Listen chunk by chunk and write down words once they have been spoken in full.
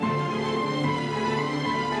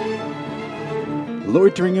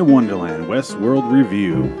Loitering in Wonderland, Westworld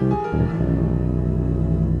Review.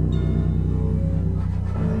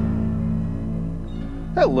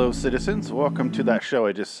 Hello, citizens. Welcome to that show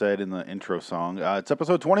I just said in the intro song. It's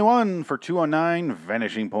episode 21 for 209,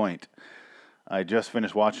 Vanishing Point. I just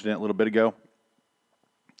finished watching it a little bit ago.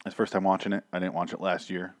 It's the first time watching it. I didn't watch it last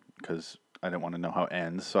year because I didn't want to know how it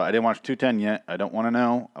ends. So I didn't watch 210 yet. I don't want to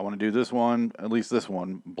know. I want to do this one, at least this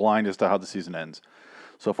one, blind as to how the season ends.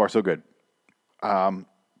 So far, so good.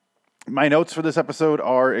 My notes for this episode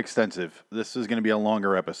are extensive. This is going to be a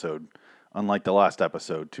longer episode, unlike the last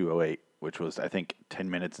episode, 208, which was, I think, 10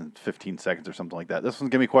 minutes and 15 seconds or something like that. This one's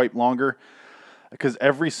going to be quite longer because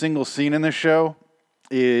every single scene in this show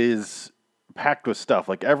is packed with stuff.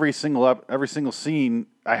 Like every single scene,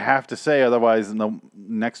 I have to say, otherwise in the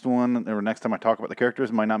next one or next time I talk about the characters,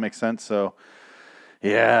 it might not make sense. So,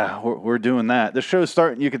 yeah, we're doing that. The show's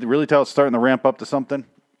starting, you could really tell it's starting to ramp up to something.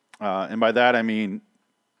 And by that, I mean,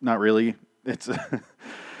 not really. It's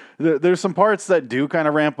there's some parts that do kind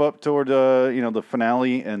of ramp up toward the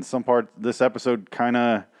finale, and some part this episode kind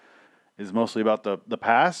of is mostly about the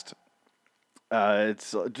past.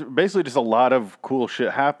 It's basically just a lot of cool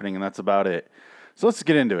shit happening, and that's about it. So let's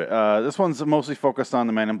get into it. This one's mostly focused on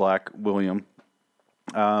the Man in Black, William.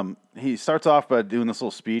 He starts off by doing this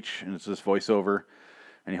little speech, and it's this voiceover,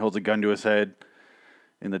 and he holds a gun to his head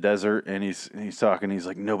in the desert, and he's talking. He's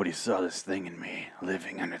like, nobody saw this thing in me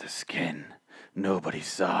living under the skin. Nobody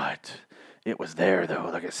saw it. It was there though,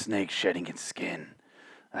 like a snake shedding its skin.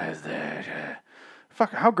 I was there.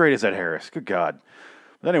 Fuck, how great is that, Harris? Good God.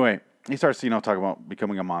 But anyway, he starts, talking about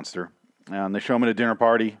becoming a monster. And they show him at a dinner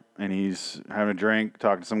party, and he's having a drink,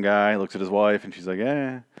 talking to some guy. Looks at his wife, and she's like,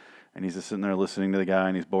 eh. And he's just sitting there listening to the guy,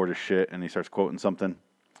 and he's bored as shit. And he starts quoting something,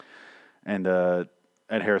 and Ed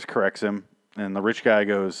Harris corrects him. And the rich guy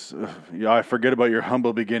goes, I forget about your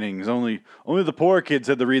humble beginnings. Only the poor kids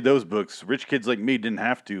had to read those books. Rich kids like me didn't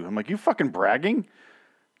have to. I'm like, you fucking bragging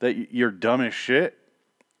that you're dumb as shit,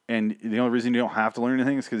 and the only reason you don't have to learn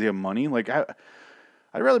anything is because you have money? Like, I'd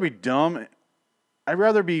rather be dumb. I'd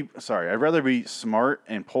rather be smart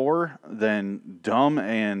and poor than dumb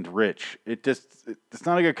and rich. It's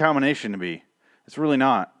not a good combination to be. It's really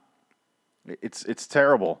not. It's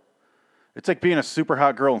terrible. It's like being a super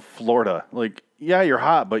hot girl in Florida. Like, yeah, you're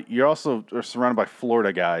hot, but you also are surrounded by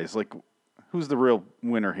Florida guys. Like, who's the real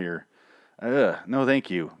winner here? No, thank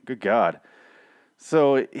you. Good God.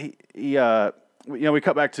 So we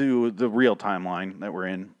cut back to the real timeline that we're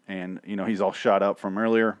in, and he's all shot up from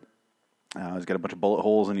earlier. He's got a bunch of bullet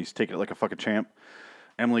holes, and he's taking it like a fucking champ.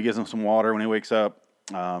 Emily gives him some water when he wakes up.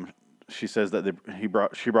 She says that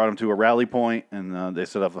she brought him to a rally point, and they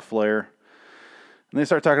set off the flare. And they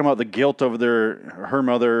start talking about the guilt over her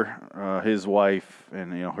mother, his wife,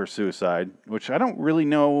 and her suicide, which I don't really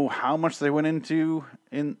know how much they went into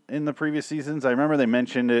in the previous seasons. I remember they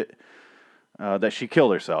mentioned it, that she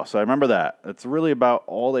killed herself. So I remember that. That's really about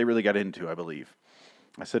all they really got into, I believe.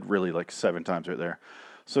 I said really like 7 times right there.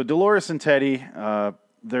 So Dolores and Teddy,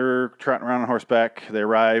 they're trotting around on horseback. They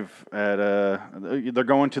arrive they're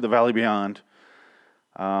going to the Valley Beyond.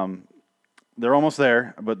 They're almost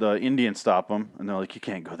there, but the Indians stop them, and they're like, you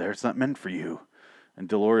can't go there. It's not meant for you. And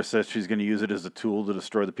Dolores says she's going to use it as a tool to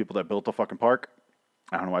destroy the people that built the fucking park.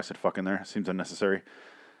 I don't know why I said fucking there. It seems unnecessary.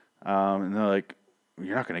 And they're like,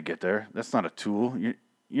 you're not going to get there. That's not a tool.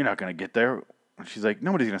 You're not going to get there. And she's like,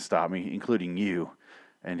 nobody's going to stop me, including you.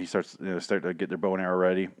 And he start to get their bow and arrow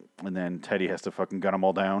ready. And then Teddy has to fucking gun them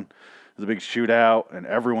all down. There's a big shootout, and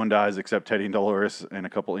everyone dies except Teddy and Dolores and a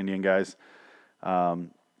couple Indian guys.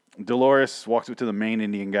 Dolores walks up to the main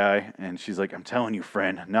Indian guy, and she's like, I'm telling you,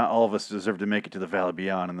 friend, not all of us deserve to make it to the Valley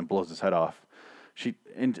Beyond, and then blows his head off.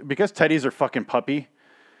 And because Teddy's her fucking puppy,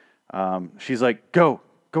 she's like, go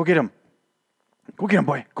get him. Go get him,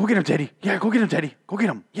 boy. Go get him, Teddy. Yeah, go get him, Teddy. Go get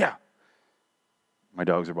him. Yeah. My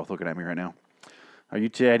dogs are both looking at me right now. Are you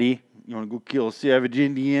Teddy? You want to go kill a savage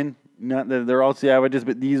Indian? Not that they're all savages,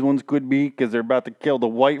 but these ones could be, because they're about to kill the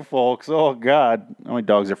white folks. Oh, God. My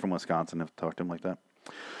dogs are from Wisconsin. I've talked to them like that.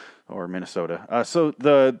 Or Minnesota. So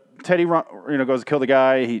the Teddy goes to kill the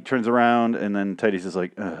guy. He turns around, and then Teddy's just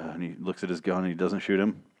like, and he looks at his gun, and he doesn't shoot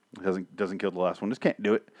him. He doesn't kill the last one. Just can't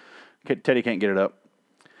do it. Teddy can't get it up.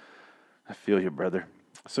 I feel you, brother.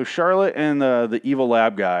 So Charlotte and the evil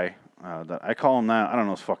lab guy, I call him that. I don't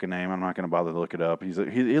know his fucking name. I'm not going to bother to look it up. He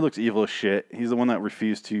looks evil as shit. He's the one that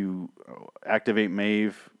refused to activate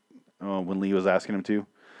Maeve when Lee was asking him to.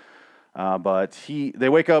 But they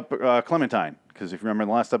wake up Clementine, because if you remember in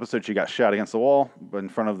the last episode, she got shot against the wall in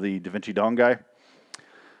front of the Da Vinci Dawn guy.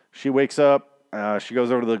 She wakes up, She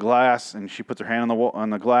goes over to the glass and she puts her hand on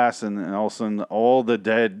the glass, and all of a sudden, all the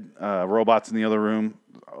dead robots in the other room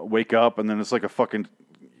wake up, and then it's like a fucking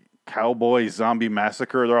cowboy zombie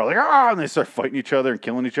massacre. They're all like, and they start fighting each other and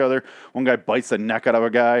killing each other. One guy bites the neck out of a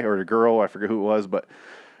guy or a girl, I forget who it was,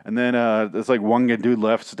 and then there's like one dude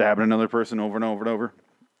left stabbing another person over and over and over.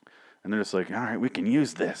 And they're just like, all right, we can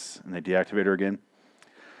use this. And they deactivate her again.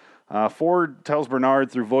 Ford tells Bernard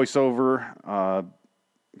through voiceover,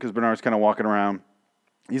 because Bernard's kind of walking around.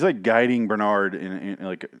 He's like guiding Bernard in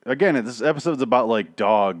like, again, this episode's about like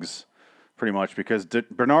dogs, pretty much, because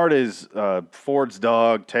Bernard is Ford's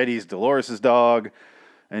dog, Teddy's Dolores' dog,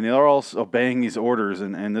 and they're all obeying these orders.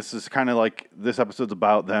 And this is kind of like, this episode's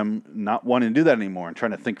about them not wanting to do that anymore and trying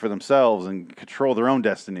to think for themselves and control their own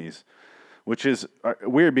destinies. Which is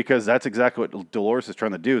weird because that's exactly what Dolores is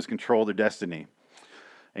trying to do, is control their destiny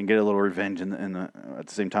and get a little revenge at the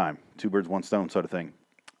same time. 2 birds, 1 stone sort of thing.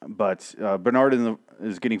 But Bernard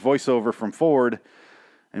is getting voiceover from Ford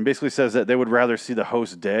and basically says that they would rather see the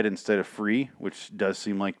host dead instead of free, which does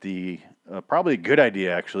seem like probably a good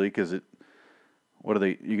idea, actually, because what are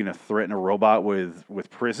they? You're going to threaten a robot with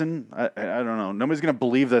prison? I don't know. Nobody's going to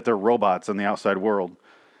believe that they're robots in the outside world.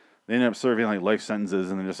 They end up serving like life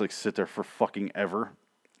sentences and then just like sit there for fucking ever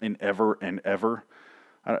and ever and ever.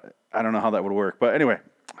 I don't know how that would work. But anyway,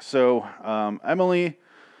 so Emily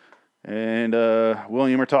and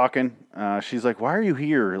William are talking. She's like, why are you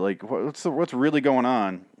here? Like, what's really going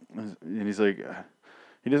on? And he's like,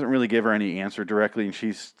 he doesn't really give her any answer directly. And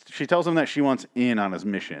she tells him that she wants in on his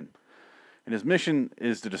mission. And his mission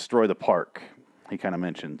is to destroy the park, he kind of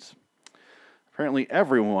mentions. Apparently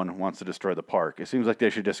everyone wants to destroy the park. It seems like they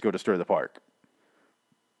should just go destroy the park.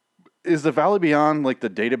 Is the Valley Beyond like the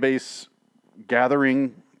database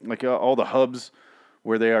gathering, like all the hubs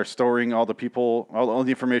where they are storing all the people, all the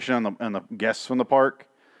information on the guests from the park?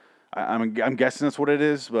 I'm guessing that's what it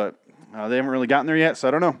is, but they haven't really gotten there yet, so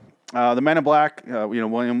I don't know. The Men in Black,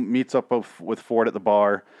 William meets up with Ford at the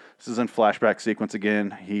bar. This is in flashback sequence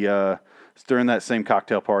again. It's during that same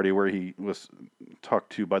cocktail party where he was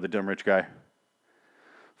talked to by the dumb rich guy.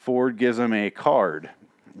 Ford gives him a card.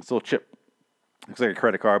 It's a little chip. Looks like a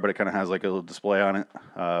credit card, but it kind of has like a little display on it.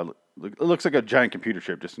 It looks like a giant computer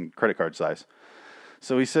chip, just in credit card size.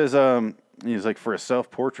 So he says, he's like, for a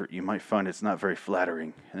self-portrait, you might find it's not very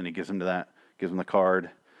flattering. And then he gives him the card.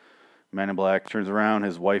 Man in Black turns around.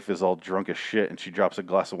 His wife is all drunk as shit, and she drops a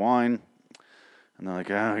glass of wine. And they're like,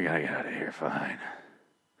 oh, we gotta get out of here, fine.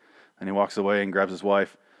 And he walks away and grabs his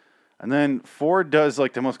wife. And then Ford does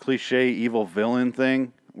like the most cliche evil villain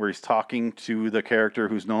thing, where he's talking to the character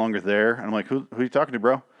who's no longer there. And I'm like, who are you talking to,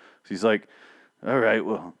 bro? So he's like, all right,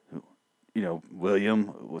 well,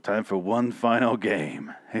 William, time for one final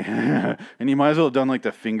game. And you might as well have done like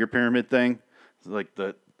the finger pyramid thing. Like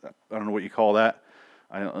I don't know what you call that.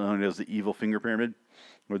 I don't know, it was the evil finger pyramid.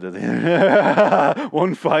 Or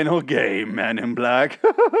one final game, Man in Black.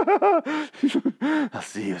 I'll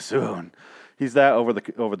see you soon. He's that over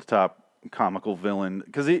the top comical villain,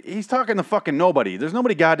 because he's talking to fucking nobody. There's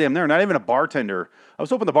nobody goddamn there, not even a bartender. I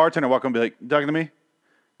was hoping the bartender would walk up and be like, talking to me?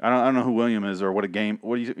 I don't know who William is or what a game.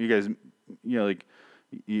 What do you guys, like,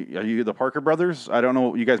 are you the Parker brothers? I don't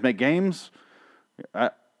know. You guys make games?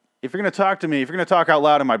 If you're going to talk to me, if you're going to talk out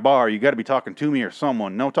loud in my bar, you got to be talking to me or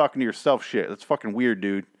someone. No talking to yourself shit. That's fucking weird,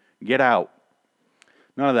 dude. Get out.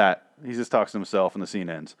 None of that. He just talks to himself and the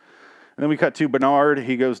scene ends. And then we cut to Bernard.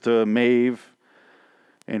 He goes to Maeve.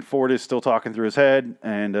 And Ford is still talking through his head,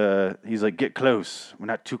 and he's like, get close. We're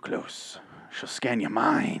not too close. She'll scan your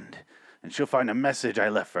mind, and she'll find a message I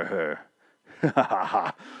left for her.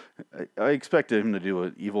 I expected him to do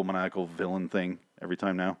an evil, maniacal villain thing every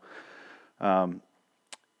time now.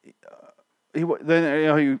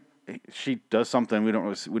 She does something. We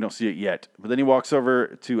don't see it yet. But then he walks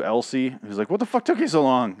over to Elsie, who's like, what the fuck took you so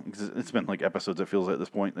long? It's been like episodes, it feels like, at this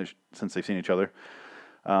point, since they've seen each other.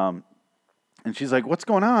 And she's like, what's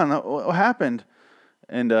going on? What happened?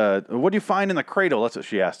 And what do you find in the cradle? That's what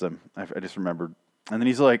she asked him. I just remembered. And then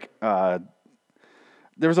he's like, there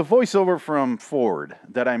was a voiceover from Ford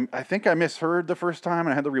that I think I misheard the first time, and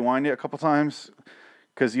I had to rewind it a couple times,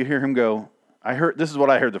 because you hear him go, this is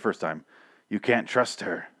what I heard the first time. You can't trust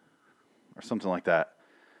her. Or something like that.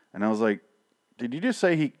 And I was like, did you just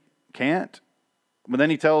say he can't? But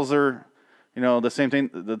then he tells her, the same thing,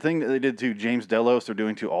 the thing that they did to James Delos, they're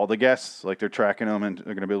doing to all the guests. Like, they're tracking them and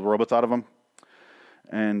they're going to build robots out of them.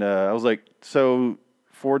 And I was like, so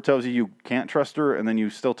Ford tells you can't trust her, and then you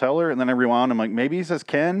still tell her? And then I rewound. I'm like, maybe he says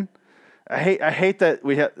can? I hate that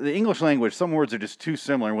we have the English language. Some words are just too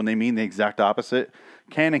similar when they mean the exact opposite.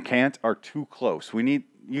 Can and can't are too close. You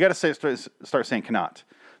got to start saying cannot.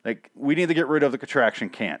 Like, we need to get rid of the contraction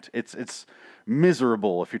can't. It's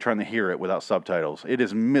miserable if you're trying to hear it without subtitles. It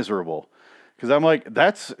is miserable. Because I'm like,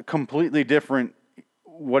 that's completely different.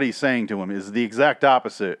 What he's saying to him is the exact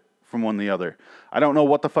opposite from one to the other. I don't know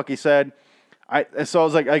what the fuck he said. So I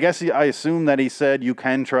was like, I guess I assume that he said you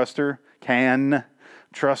can trust her. Can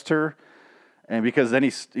trust her. And because then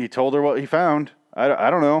he told her what he found. I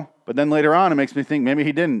don't know. But then later on, it makes me think maybe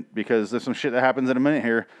he didn't, because there's some shit that happens in a minute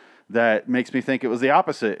here that makes me think it was the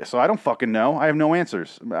opposite. So I don't fucking know. I have no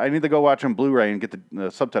answers. I need to go watch on Blu-ray and get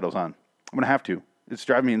the subtitles on. I'm going to have to. It's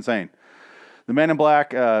driving me insane. The Man in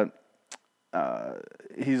Black,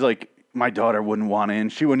 he's like, my daughter wouldn't want in.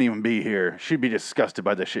 She wouldn't even be here. She'd be disgusted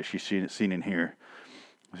by the shit she's seen in here.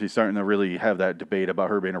 She's starting to really have that debate about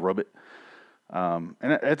her being a robot. And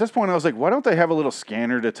at this point, I was like, why don't they have a little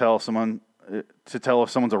scanner to tell someone... to tell if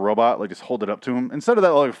someone's a robot, like just hold it up to them. Instead of that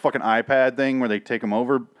like fucking iPad thing where they take them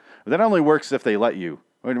over, that only works if they let you.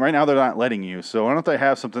 I mean, right now they're not letting you. So why don't they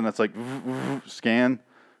have something that's like scan,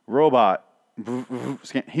 robot,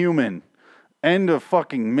 scan, human. End of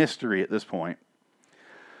fucking mystery at this point.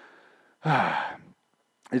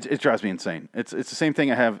 It drives me insane. It's the same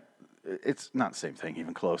thing I have. It's not the same thing,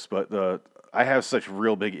 even close, but I have such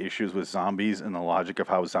real big issues with zombies and the logic of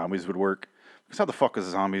how zombies would work. Because how the fuck is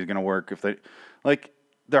a zombie going to work if they, like,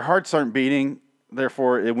 their hearts aren't beating,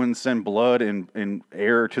 therefore it wouldn't send blood and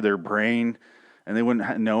air to their brain, and they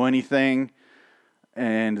wouldn't know anything,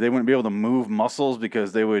 and they wouldn't be able to move muscles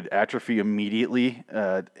because they would atrophy immediately.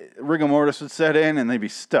 Rigor mortis would set in, and they'd be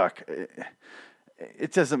stuck.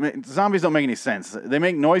 It doesn't. Zombies don't make any sense. They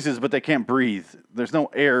make noises, but they can't breathe. There's no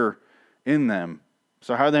air in them.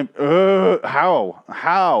 So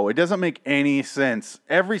how? It doesn't make any sense.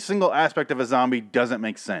 Every single aspect of a zombie doesn't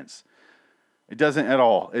make sense. It doesn't at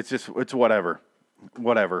all. It's whatever.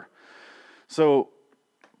 So,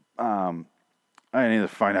 I need to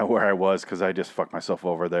find out where I was because I just fucked myself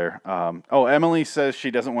over there. Emily says she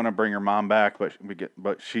doesn't want to bring her mom back,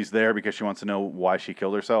 but she's there because she wants to know why she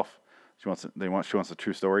killed herself. She wants the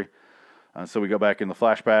true story. So we go back in the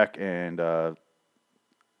flashback and,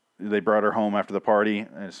 they brought her home after the party,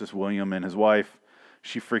 and it's just William and his wife.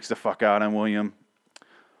 She freaks the fuck out on William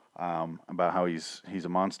about how he's a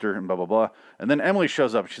monster and blah, blah, blah. And then Emily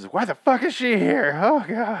shows up. She's like, why the fuck is she here? Oh,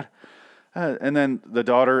 God. And then the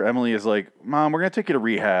daughter, Emily, is like, Mom, we're going to take you to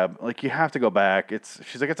rehab. Like, you have to go back.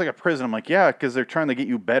 She's like, it's like a prison. I'm like, yeah, because they're trying to get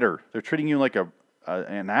you better. They're treating you like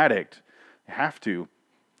an addict. You have to.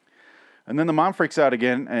 And then the mom freaks out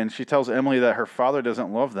again, and she tells Emily that her father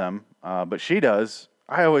doesn't love them, but she does.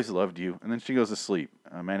 I always loved you. And then she goes to sleep.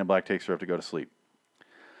 Man in Black takes her up to go to sleep.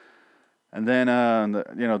 And then,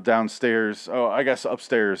 downstairs,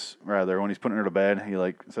 upstairs, rather, when he's putting her to bed, he,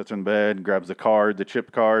 sets her in bed, grabs the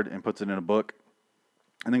chip card, and puts it in a book.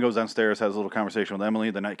 And then goes downstairs, has a little conversation with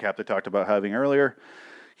Emily, the nightcap they talked about having earlier.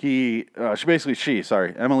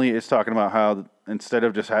 Emily is talking about how instead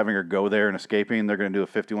of just having her go there and escaping, they're going to do a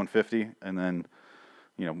 5150 and then,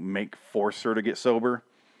 force her to get sober.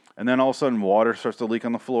 And then all of a sudden, water starts to leak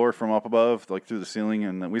on the floor from up above, like through the ceiling.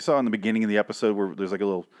 And then we saw in the beginning of the episode where there's like a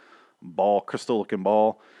little ball, crystal-looking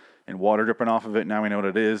ball, and water dripping off of it. Now we know what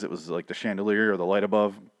it is. It was like the chandelier or the light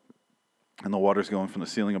above. And the water's going from the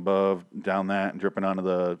ceiling above, down that, and dripping onto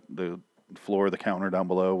the floor, the counter down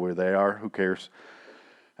below where they are. Who cares?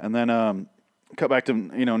 And then cut back to,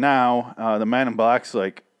 now, the Man in Black's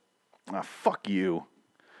like, fuck you.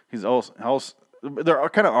 He's also they're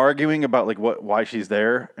kind of arguing about why she's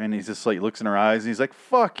there, and he's just looks in her eyes, and he's like,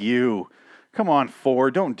 "Fuck you, come on,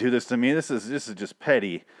 Ford, don't do this to me. This is just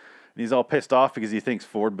petty." And he's all pissed off because he thinks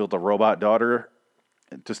Ford built a robot daughter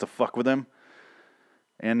just to fuck with him.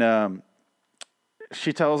 And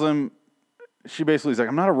she tells him, she basically is like,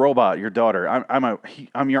 "I'm not a robot, your daughter.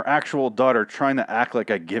 I'm your actual daughter, trying to act like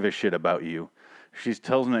I give a shit about you." She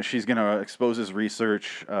tells him that she's going to expose his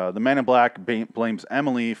research. The Man in Black blames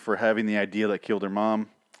Emily for having the idea that killed her mom.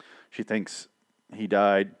 She thinks he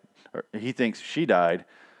died, or he thinks she died.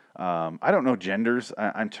 I don't know genders.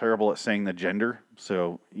 I'm terrible at saying the gender,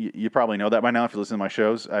 so you probably know that by now if you listen to my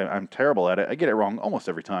shows. I'm terrible at it. I get it wrong almost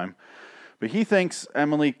every time. But he thinks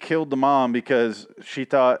Emily killed the mom because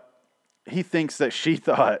he thinks that she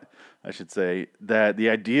thought, I should say, that the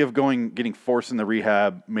idea of getting forced in the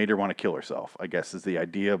rehab made her want to kill herself, I guess, is the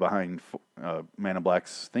idea behind Man in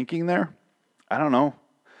Black's thinking there. I don't know.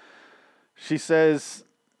 She says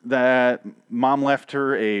that mom left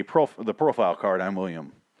her the profile card on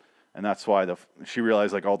William. And that's why she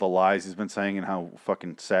realized all the lies he's been saying and how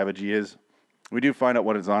fucking savage he is. We do find out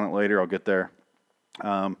what is on it later. I'll get there.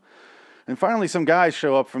 And finally, some guys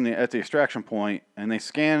show up at the extraction point, and they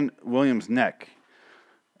scan William's neck.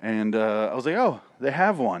 And I was like, oh, they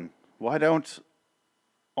have one. Why don't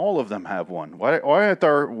all of them have one? Why aren't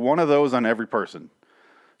there one of those on every person?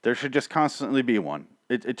 There should just constantly be one.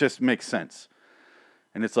 It just makes sense.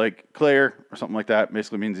 And it's like Claire or something like that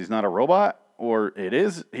basically means he's not a robot, or he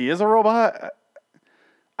is a robot.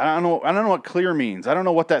 I don't know what clear means. I don't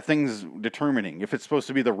know what that thing's determining. If it's supposed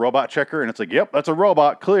to be the robot checker and it's like, yep, that's a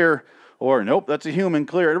robot, clear, or nope, that's a human,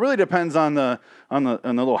 clear. It really depends on the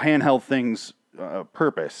little handheld thing's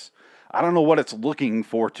purpose. I don't know what it's looking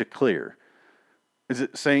for to clear. Is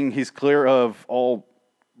it saying he's clear of all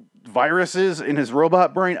viruses in his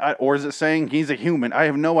robot brain, or is it saying he's a human? I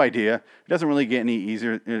have no idea. It doesn't really get any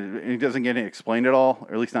easier. It doesn't get explained at all,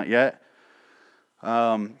 or at least not yet.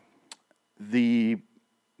 The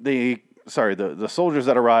soldiers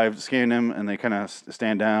that arrived scan him, and they kind of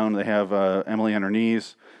stand down. They have Emily on her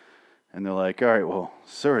knees, and they're like, all right, well,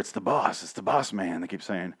 sir, it's the boss man, they keep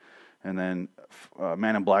saying. And then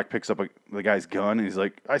Man in Black picks up the guy's gun, and he's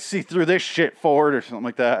like, I see through this shit, Ford, or something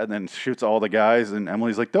like that, and then shoots all the guys. And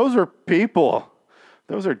Emily's like, those are people.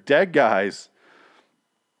 Those are dead guys.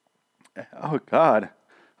 Oh, God.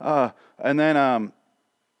 And then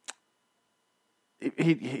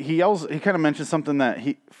he yells, he kind of mentions something that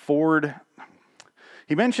he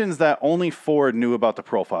mentions that only Ford knew about the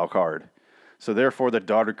profile card. So therefore, the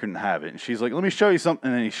daughter couldn't have it. And she's like, let me show you something.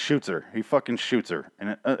 And then he shoots her. He fucking shoots her.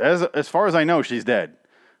 And as far as I know, she's dead.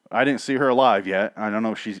 I didn't see her alive yet. I don't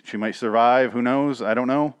know if she might survive. Who knows? I don't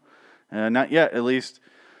know. Not yet, at least.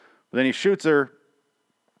 But then he shoots her,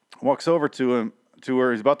 walks over to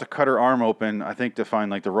her. He's about to cut her arm open, I think, to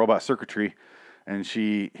find like the robot circuitry. And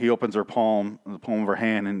he opens the palm of her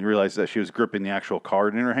hand, and realizes that she was gripping the actual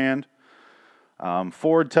card in her hand.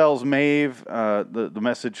 Ford tells Maeve the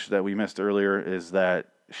message that we missed earlier is that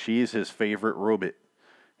she's his favorite robot,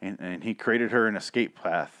 and he created her an escape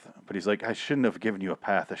path. But he's like, I shouldn't have given you a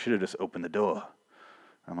path. I should have just opened the door.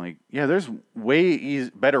 I'm like, yeah, there's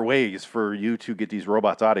better ways for you to get these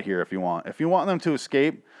robots out of here if you want. If you want them to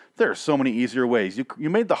escape, there are so many easier ways. You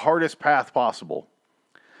made the hardest path possible.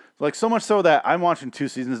 Like, so much so that I'm watching 2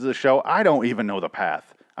 seasons of the show. I don't even know the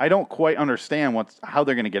path. I don't quite understand how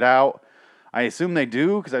they're going to get out. I assume they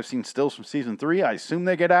do, because I've seen stills from season 3. I assume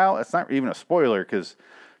they get out. It's not even a spoiler, because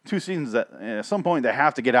 2 seasons, at some point, they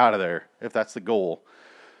have to get out of there, if that's the goal.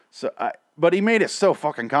 But he made it so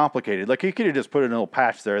fucking complicated. Like, he could have just put a little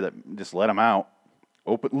patch there that just let him out.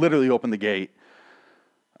 Literally open the gate.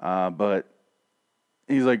 But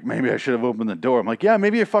he's like, maybe I should have opened the door. I'm like, yeah,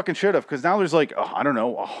 maybe you fucking should have, because now there's like, I don't know,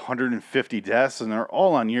 150 deaths, and they're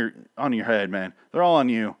all on your head, man. They're all on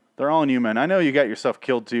you. They're all on you, man. I know you got yourself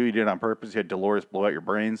killed too. You did it on purpose. You had Dolores blow out your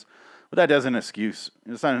brains, but that doesn't excuse.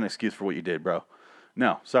 It's not an excuse for what you did, bro.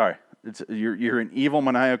 No, sorry. You're an evil,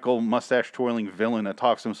 maniacal, mustache twirling villain that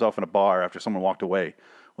talks to himself in a bar after someone walked away.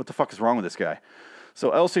 What the fuck is wrong with this guy?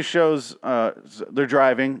 So Elsie shows they're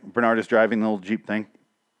driving. Bernard is driving the little Jeep thing.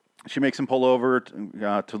 She makes him pull over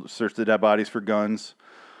to search the dead bodies for guns.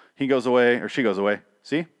 He goes away, or she goes away.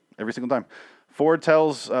 See? Every single time. Ford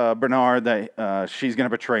tells Bernard that she's going to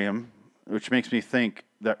betray him, which makes me think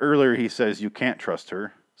that earlier he says you can't trust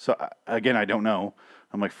her. So, again, I don't know.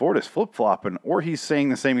 I'm like, Ford is flip-flopping, or he's saying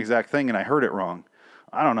the same exact thing and I heard it wrong.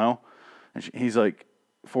 I don't know. And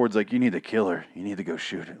Ford's like, you need to kill her. You need to go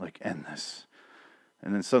shoot her. Like, end this.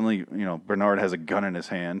 And then suddenly, Bernard has a gun in his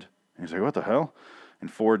hand. And he's like, what the hell? And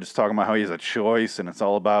Ford is talking about how he has a choice, and it's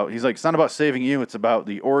all about, he's like, it's not about saving you, it's about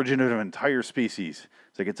the origin of an entire species.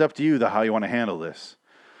 It's like, it's up to you how you want to handle this.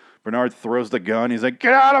 Bernard throws the gun. He's like,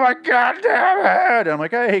 get out of my goddamn head. And I'm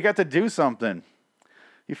like, hey, he got to do something.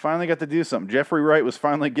 He finally got to do something. Jeffrey Wright was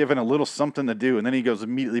finally given a little something to do, and then he goes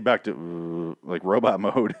immediately back to, like, robot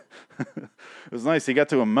mode. It was nice. He got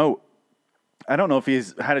to emote. I don't know if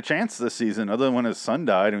he's had a chance this season, other than when his son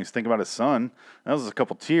died, and he's thinking about his son. That was a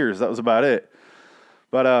couple tears. That was about it.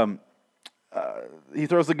 But he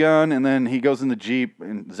throws the gun, and then he goes in the Jeep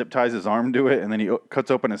and zip ties his arm to it, and then he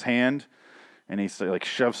cuts open his hand, and he like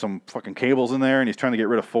shoves some fucking cables in there, and he's trying to get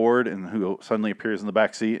rid of Ford, and who suddenly appears in the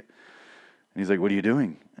back seat. And he's like, what are you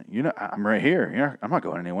doing? I'm right here. I'm not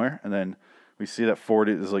going anywhere. And then we see that Ford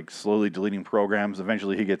is like slowly deleting programs.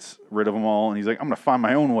 Eventually he gets rid of them all, and he's like, I'm going to find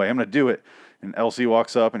my own way. I'm going to do it. And Elsie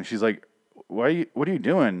walks up, and she's like, what are you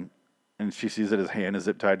doing? And she sees that his hand is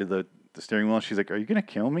zip tied to the steering wheel. And she's like, are you going to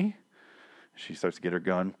kill me? She starts to get her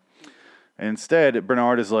gun. And instead,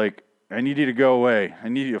 Bernard is like, I need you to go away. I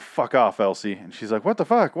need you to fuck off, Elsie. And she's like, what the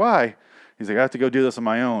fuck? Why? He's like, I have to go do this on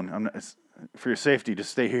my own. For your safety,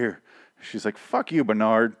 just stay here. She's like, fuck you,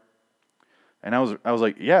 Bernard. And I was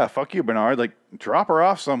like, yeah, fuck you, Bernard. Like, drop her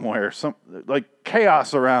off somewhere. Like,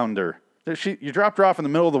 chaos around her. You dropped her off in the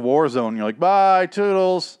middle of the war zone. You're like, bye,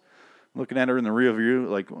 toodles. Looking at her in the rear view,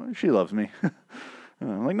 like, well, she loves me.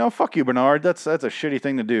 I'm like, no, fuck you, Bernard. That's a shitty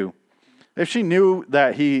thing to do. If she knew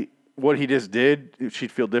that what he just did,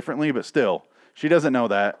 she'd feel differently, but still, she doesn't know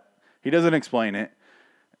that. He doesn't explain it,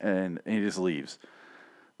 and he just leaves.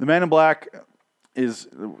 The Man in Black is,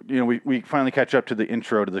 we finally catch up to the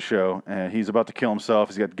intro to the show, and he's about to kill himself.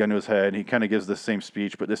 He's got the gun to his head. He kind of gives the same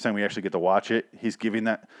speech, but this time we actually get to watch it. He's giving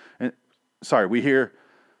that. We hear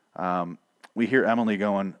Emily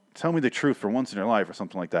going, "Tell me the truth for once in your life," or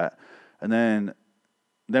something like that, and then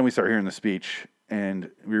we start hearing the speech. And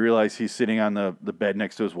we realize he's sitting on the bed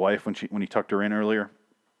next to his wife when he tucked her in earlier.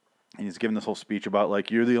 And he's giving this whole speech about,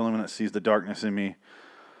 like, you're the only one that sees the darkness in me.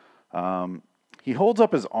 He holds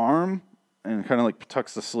up his arm and kind of like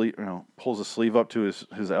tucks the sleeve, pulls the sleeve up to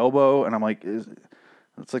his elbow. And I'm like,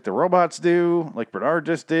 it's like the robots do, like Bernard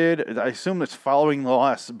just did. I assume it's following the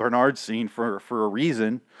last Bernard scene for a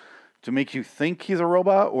reason, to make you think he's a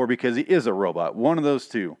robot or because he is a robot. One of those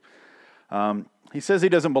two. He says he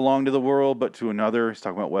doesn't belong to the world, but to another. He's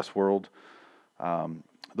talking about Westworld.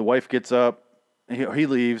 The wife gets up. He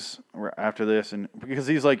leaves after this, and because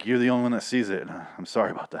he's like, you're the only one that sees it. I'm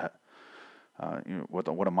sorry about that.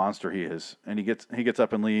 What a monster he is. And he gets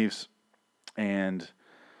up and leaves, and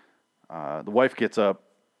the wife gets up,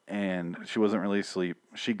 and she wasn't really asleep.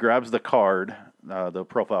 She grabs the card, the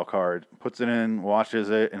profile card, puts it in, watches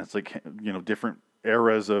it, and it's like, different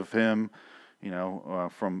eras of him.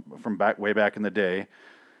 From way back in the day,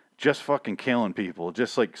 just fucking killing people,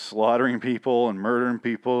 just like slaughtering people and murdering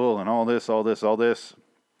people and all this. And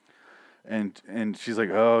she's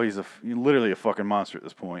like, oh, he's literally a fucking monster at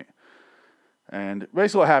this point. And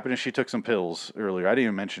basically what happened is she took some pills earlier. I didn't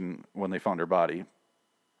even mention when they found her body.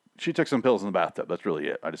 She took some pills in the bathtub. That's really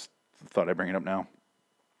it. I just thought I'd bring it up now.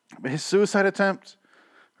 But his suicide attempt,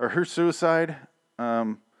 or her suicide,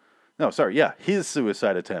 his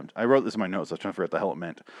suicide attempt. I wrote this in my notes. I was trying to figure out what the hell it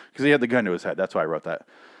meant. Because he had the gun to his head. That's why I wrote that.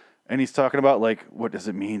 And he's talking about, like, what does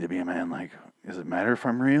it mean to be a man? Like, does it matter if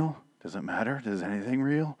I'm real? Does it matter? Does anything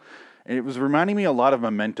real? And it was reminding me a lot of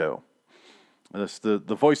Memento. The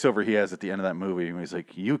voiceover he has at the end of that movie. When he's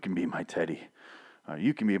like, you can be my Teddy.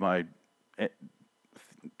 You can be my,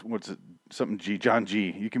 John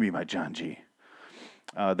G. You can be my John G.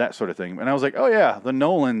 That sort of thing. And I was like, oh yeah, the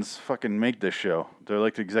Nolans fucking make this show. They're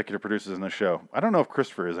like the executive producers in the show. I don't know if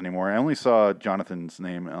Christopher is anymore. I only saw Jonathan's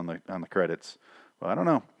name on the credits. But I don't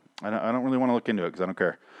know. I don't really want to look into it because I don't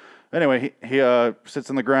care. Anyway, he sits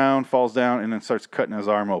on the ground, falls down, and then starts cutting his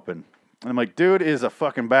arm open. And I'm like, dude is a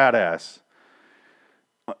fucking badass.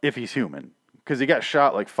 If he's human. Because he got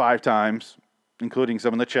shot like 5 times, including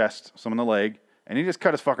some in the chest, some in the leg. And he just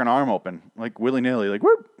cut his fucking arm open, like willy-nilly, like,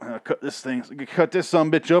 whoop, cut this thing, cut this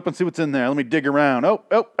sumbitch up and see what's in there. Let me dig around. Oh,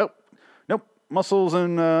 nope, muscles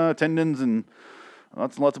and tendons and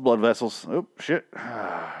lots of blood vessels. Oh, shit.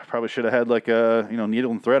 Probably should have had like a,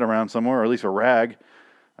 needle and thread around somewhere, or at least a rag.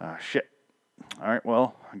 Shit. All right,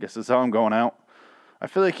 well, I guess that's how I'm going out. I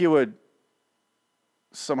feel like he would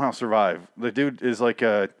somehow survive. The dude is like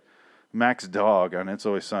a Mac's dog on It's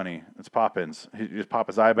Always Sunny. It's Poppins. He just pop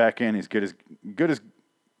his eye back in. He's good as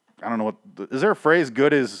I don't know what is there a phrase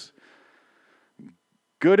good as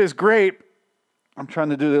grape. I'm trying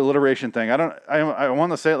to do the alliteration thing. I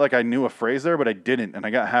want to say it like I knew a phrase there, but I didn't, and I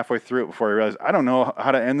got halfway through it before I realized I don't know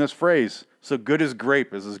how to end this phrase. So good as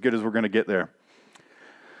grape is as good as we're going to get there.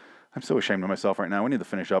 I'm so ashamed of myself right now. We need to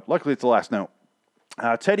finish up. Luckily, it's the last note.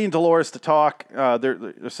 Teddy and Dolores to talk.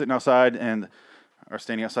 They're sitting outside and are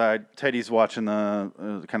standing outside. Teddy's watching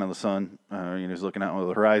the kind of the sun. He's looking out over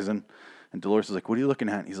the horizon. And Dolores is like, what are you looking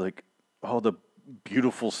at? And he's like, oh, the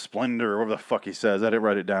beautiful splendor, or whatever the fuck he says. I didn't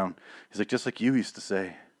write it down. He's like, just like you used to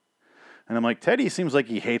say. And I'm like, Teddy seems like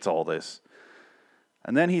he hates all this.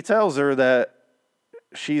 And then he tells her that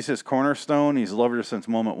she's his cornerstone. He's loved her since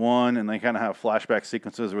moment one. And they kind of have flashback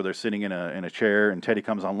sequences where they're sitting in a chair and Teddy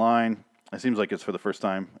comes online. It seems like it's for the first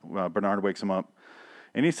time. Bernard wakes him up.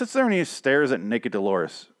 And he sits there and he stares at naked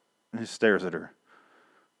Dolores. And he stares at her.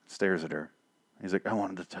 He's like, I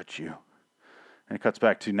wanted to touch you. And it cuts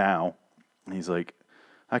back to now. And he's like,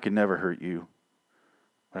 I could never hurt you.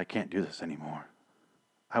 But I can't do this anymore.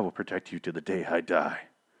 I will protect you to the day I die.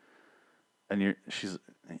 And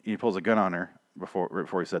he pulls a gun on her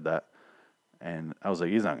before he said that. And I was like,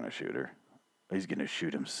 he's not going to shoot her. He's going to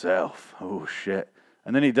shoot himself. Oh, shit.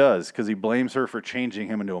 And then he does, because he blames her for changing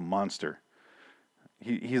him into a monster.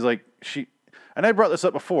 He's like, and I brought this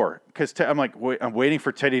up before, because I'm like, I'm waiting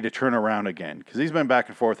for Teddy to turn around again, because he's been back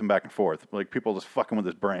and forth, like people just fucking with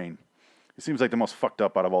his brain. He seems like the most fucked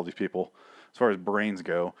up out of all these people as far as brains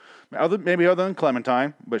go. Maybe other than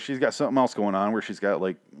Clementine, but she's got something else going on where she's got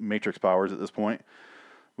like Matrix powers at this point.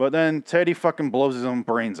 But then Teddy fucking blows his own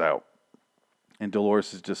brains out. And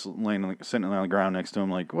Dolores is just sitting on the ground next to him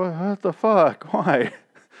like, what the fuck? Why?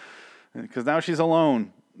 Because now she's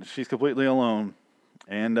alone. She's completely alone.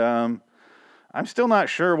 And I'm still not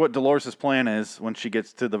sure what Dolores' plan is when she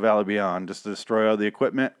gets to the Valley Beyond, just to destroy all the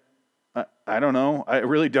equipment. I don't know. I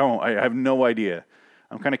really don't. I have no idea.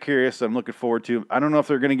 I'm kind of curious. I'm looking forward to. I don't know if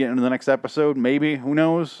they're going to get into the next episode. Maybe. Who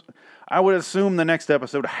knows? I would assume the next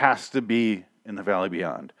episode has to be in the Valley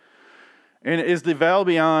Beyond. And is the Valley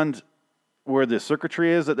Beyond where the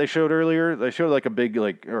circuitry is that they showed earlier? They showed like a big,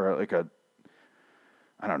 I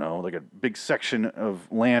don't know, like a big section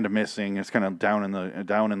of land missing. It's kind of down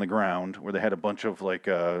in the ground where they had a bunch of like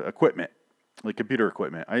equipment, like computer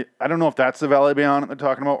equipment. I don't know if that's the Valley Beyond that they're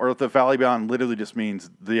talking about, or if the Valley Beyond literally just means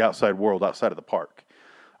the outside world outside of the park.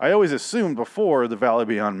 I always assumed before the Valley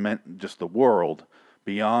Beyond meant just the world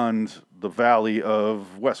beyond the Valley of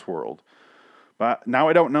Westworld. But now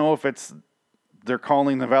I don't know if they're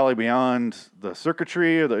calling the Valley Beyond the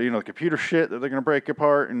circuitry or the computer shit that they're going to break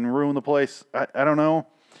apart and ruin the place. I don't know.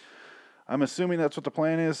 I'm assuming that's what the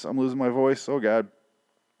plan is. I'm losing my voice. Oh, God.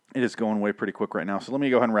 It is going away pretty quick right now. So let me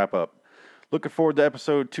go ahead and wrap up. Looking forward to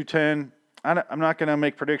episode 210. I'm not going to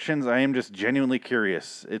make predictions. I am just genuinely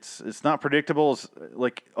curious. It's not predictable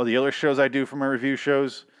like all the other shows I do for my review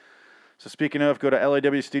shows. So speaking of, go to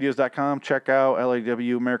lawstudios.com. Check out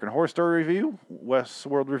LAW American Horror Story Review,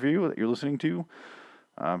 Westworld Review that you're listening to.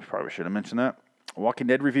 Probably should have mentioned that. Walking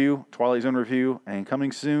Dead Review, Twilight Zone Review, and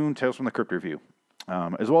coming soon, Tales from the Crypt Review.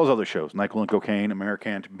 As well as other shows, NyQuil and Cocaine,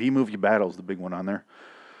 American, B-Movie Battles, the big one on there.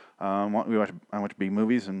 We watch B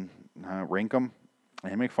movies and rank them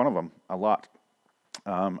and make fun of them a lot.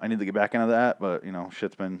 I need to get back into that, but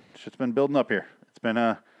shit's been building up here. It's been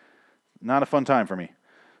not a fun time for me.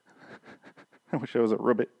 I wish I was a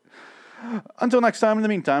ribbit. Until next time, in the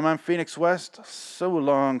meantime, I'm Phoenix West. So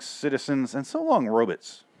long, citizens, and so long,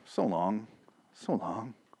 robots. So long, so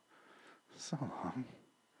long, so long,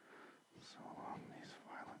 so long.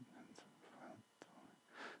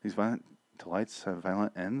 These violent delights have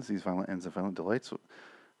violent ends. These violent ends have violent delights.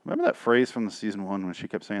 Remember that phrase from the season 1 when she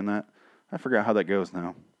kept saying that? I forgot how that goes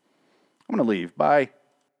now. I'm going to leave. Bye.